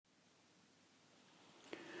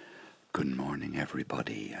Good morning,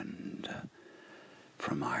 everybody, and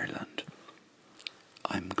from Ireland.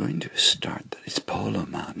 I'm going to start. It's Paul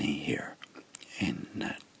O'Mahony here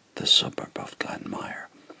in the suburb of Glanmire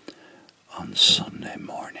on Sunday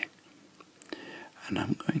morning, and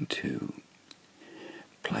I'm going to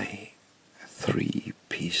play 3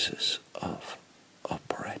 pieces of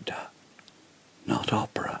operetta, not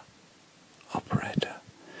opera, operetta.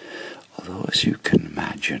 Although, as you can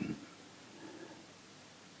imagine,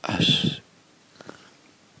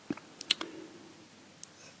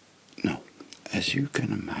 as you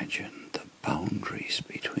can imagine, the boundaries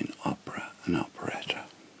between opera and operetta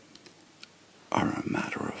are a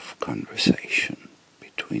matter of conversation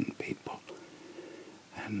between people.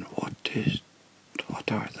 And what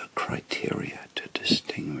are the criteria to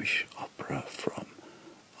distinguish opera from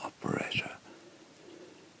operetta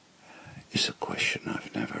is a question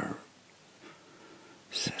I've never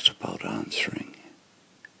set about answering.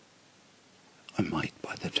 I might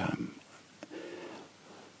by the time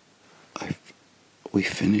we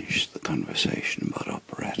finish the conversation about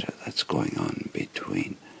operetta that's going on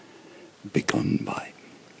begun by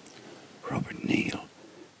Robert Neal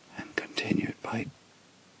and continued by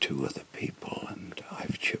 2 other people, and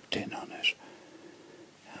I've chipped in on it.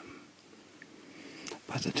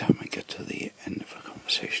 By the time I get to the end of a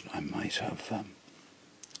conversation, I might have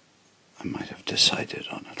decided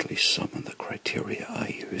on at least some of the criteria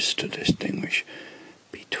I use to distinguish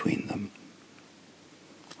between them.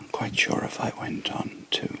 I'm quite sure if I went on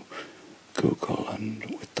to Google and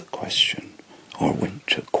with the question, or went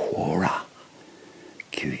to Quora,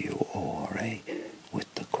 Quora,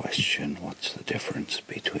 with the question, what's the difference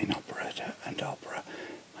between operetta and opera?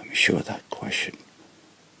 I'm sure that question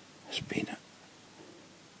has been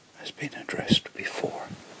addressed before.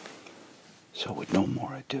 So with no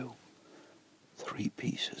more ado, 3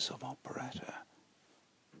 pieces of operetta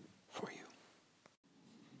for you.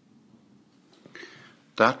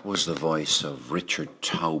 That was the voice of Richard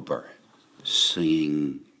Tauber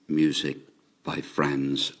singing music by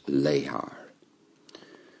Franz Lehár.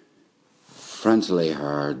 Franz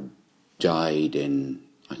Lehár died in,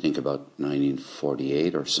 I think, about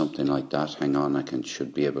 1948 or something like that. Hang on,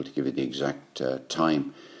 should be able to give you the exact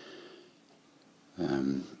time.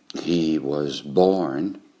 He was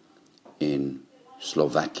born in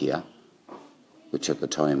Slovakia, which at the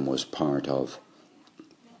time was part of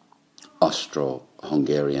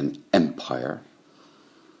Austro-Hungarian Empire,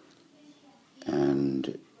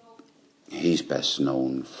 and he's best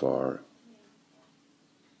known for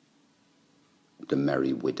The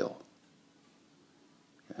Merry Widow.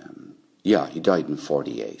 He died in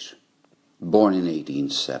 1948, born in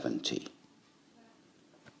 1870.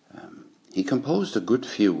 He composed a good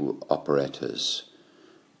few operettas,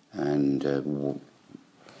 and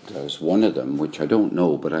there's one of them which I don't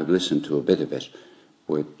know, but I've listened to a bit of it,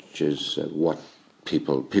 which is what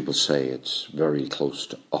people say it's very close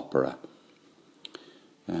to opera.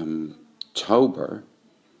 Tauber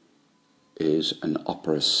is an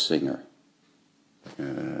opera singer.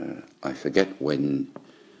 I forget when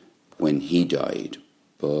he died,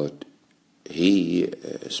 but he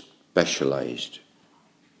specialized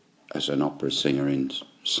as an opera singer and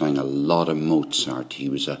sang a lot of Mozart. He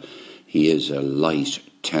is a light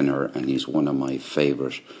tenor, and he's one of my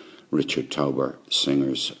favorite Richard Tauber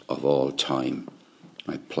singers of all time.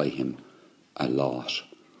 I play him a lot.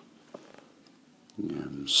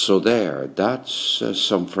 So that's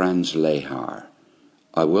some Franz Lehár.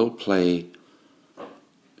 I will play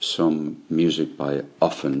some music by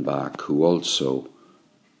Offenbach, who also,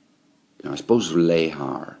 I suppose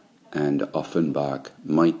Lehár and Offenbach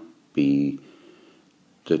might be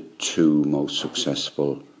the 2 most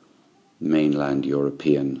successful mainland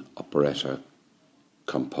European operetta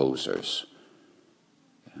composers.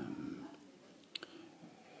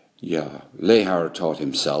 Lehár taught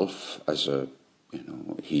himself as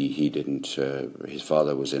he didn't, his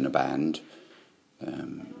father was in a band.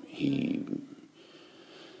 He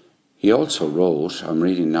also wrote, I'm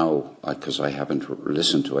reading now because I haven't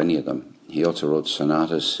listened to any of them, he also wrote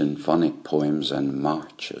sonatas, symphonic poems and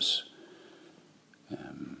marches.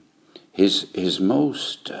 His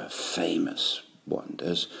most famous one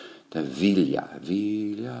is the Villa,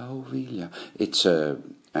 oh Villa. It's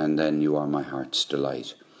and then You Are My Heart's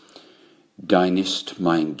Delight. Dein ist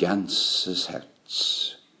mein ganzes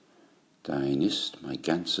Herz. Dein ist mein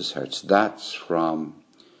ganzes Herz. That's from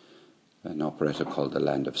an operetta called The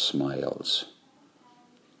Land of Smiles.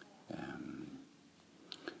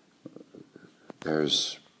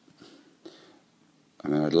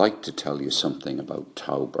 I'd like to tell you something about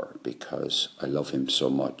Tauber because I love him so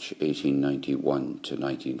much, 1891 to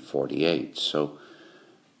 1948. So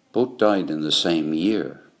Both died in the same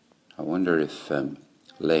year. I wonder if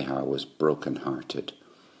Lehar was broken-hearted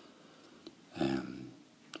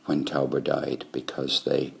when Tauber died, because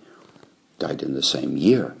they died in the same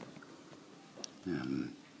year.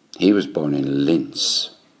 He was born in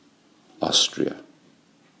Linz, Austria,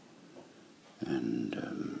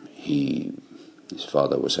 and his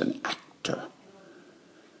father was an actor.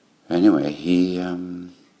 Anyway,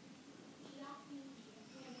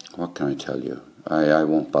 what can I tell you? I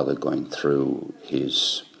won't bother going through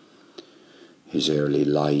his early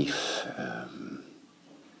life.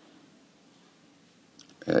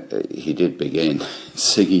 He did begin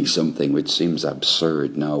singing something which seems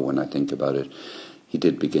absurd now when I think about it. He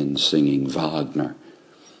did begin singing Wagner.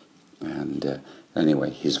 And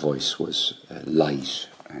anyway, his voice was light,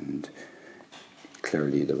 and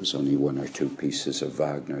clearly there was only one or two pieces of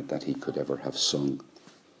Wagner that he could ever have sung.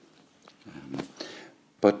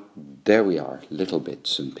 But there we are, little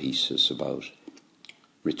bits and pieces about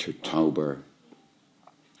Richard Tauber,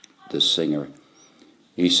 the singer.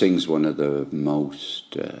 He sings one of the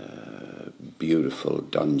most beautiful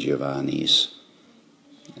Don Giovannis.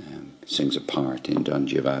 Sings a part in Don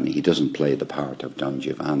Giovanni. He doesn't play the part of Don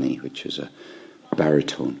Giovanni, which is a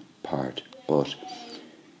baritone part, but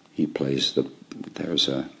he plays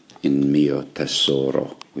in Mio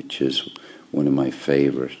Tesoro, which is one of my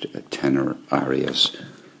favourite tenor arias,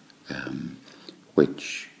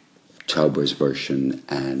 which Tauber's version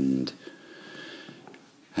and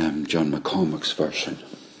John McCormack's version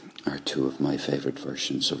are two of my favourite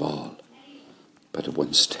versions of all. But at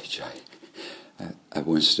one stage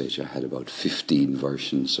I had about 15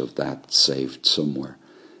 versions of that saved somewhere.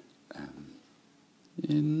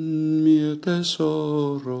 In mio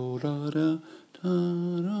tesoro, la.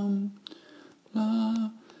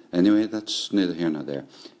 Anyway, that's neither here nor there.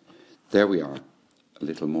 There we are, a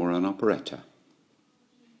little more on operetta.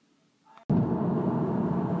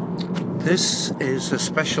 This is a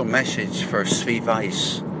special message for Svi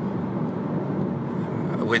Weiss,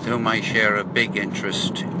 with whom I share a big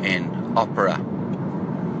interest in opera.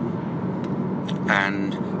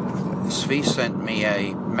 And Svi sent me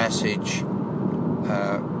a message,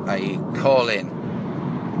 a call-in,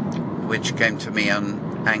 which came to me on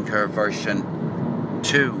Anchor version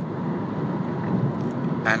 2.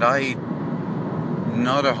 And I'm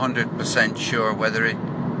not 100% sure whether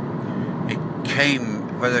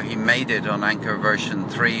whether he made it on Anchor version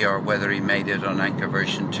 3 or whether he made it on Anchor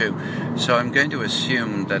version 2. So I'm going to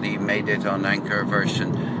assume that he made it on Anchor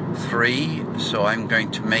version 3. So I'm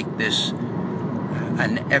going to make this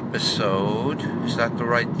an episode. Is that the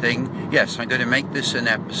right thing? Yes, I'm going to make this an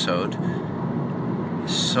episode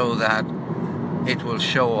so that it will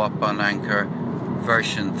show up on Anchor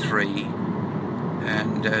version 3,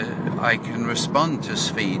 and I can respond to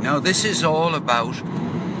Svi. Now, this is all about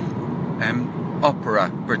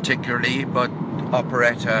opera particularly, but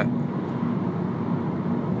operetta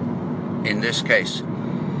in this case.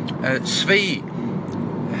 Svi,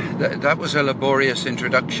 that was a laborious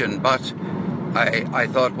introduction, but I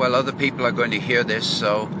thought, well, other people are going to hear this,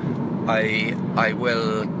 so I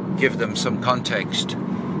will give them some context.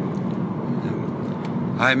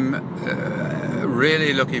 I'm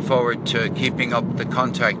really looking forward to keeping up the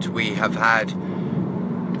contact we have had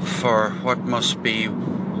for what must be,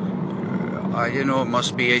 it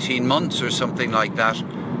must be 18 months or something like that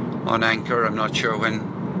on Anchor. I'm not sure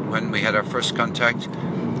when we had our first contact.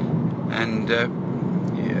 And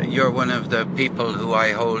you're one of the people who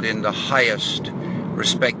I hold in the highest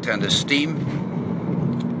respect and esteem,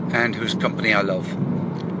 and whose company I love.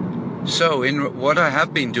 So what I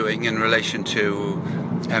have been doing in relation to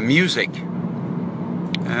music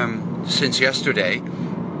since yesterday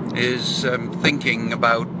is thinking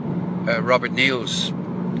about Robert Neal's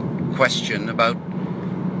question about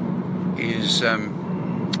his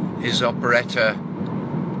operetta.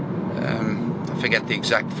 I forget the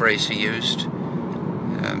exact phrase he used,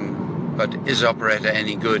 but is operetta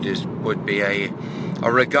any good? Would be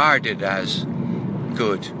or regarded as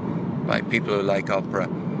good by people who like opera.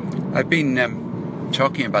 I've been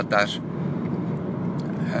talking about that,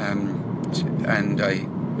 and I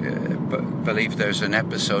believe there's an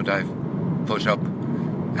episode I've put up,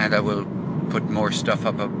 and I will put more stuff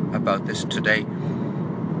up about this today.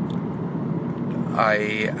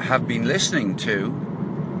 I have been listening to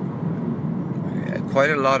quite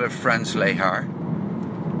a lot of Franz Lehar,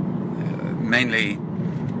 mainly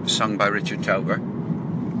sung by Richard Tauber,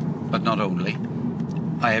 but not only.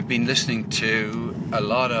 I have been listening to a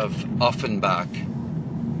lot of Offenbach,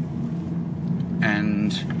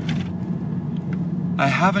 and I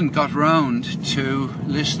haven't got round to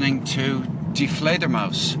listening to Die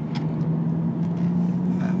Fledermaus.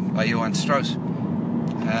 by Johann Strauss.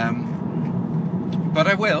 But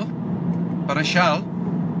I will, but I shall,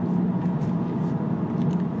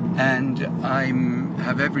 and I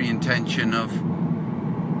have every intention of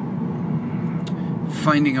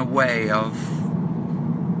finding a way of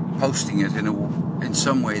posting it in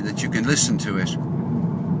some way that you can listen to it.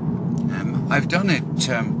 I've done it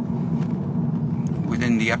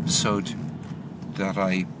within the episode that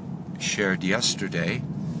I shared yesterday.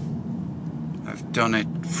 I've done it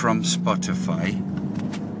from Spotify.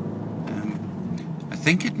 I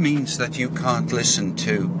think it means that you can't listen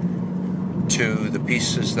to the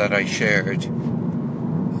pieces that I shared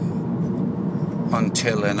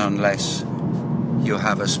until and unless you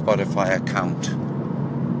have a Spotify account.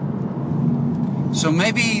 So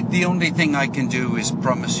maybe the only thing I can do is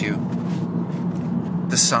promise you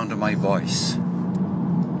the sound of my voice.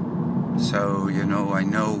 So, I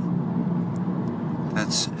know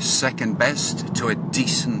that's second best to a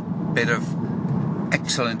decent bit of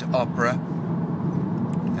excellent opera.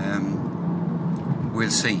 We'll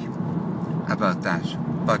see about that.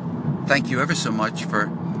 But thank you ever so much for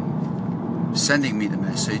sending me the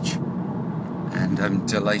message, and I'm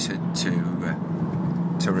delighted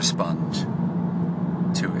to respond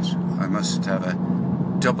to it. I must have a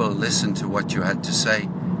double listen to what you had to say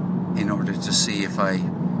in order to see if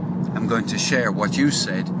I'm going to share what you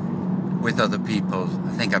said with other people.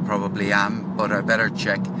 I think I probably am, but I better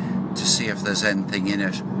check to see if there's anything in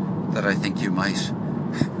it that I think you might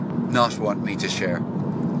not want me to share.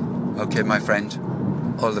 Okay, my friend,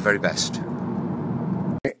 all the very best.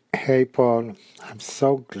 Hey Paul, I'm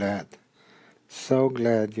so glad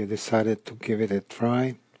you decided to give it a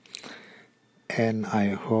try, and I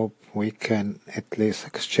hope we can at least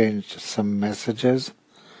exchange some messages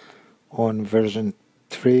on version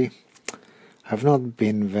 3. I've not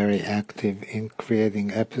been very active in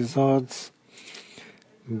creating episodes,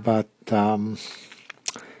 but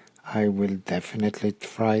I will definitely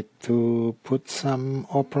try to put some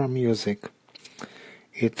opera music.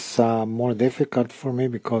 It's more difficult for me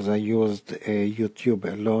because I used YouTube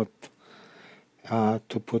a lot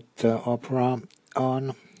to put opera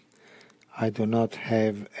on. I do not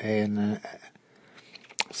have an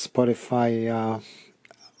Spotify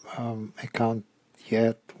account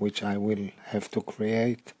yet, which I will have to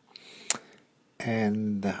create.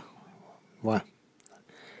 And well,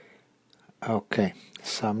 okay,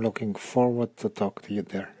 so I'm looking forward to talk to you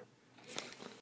there.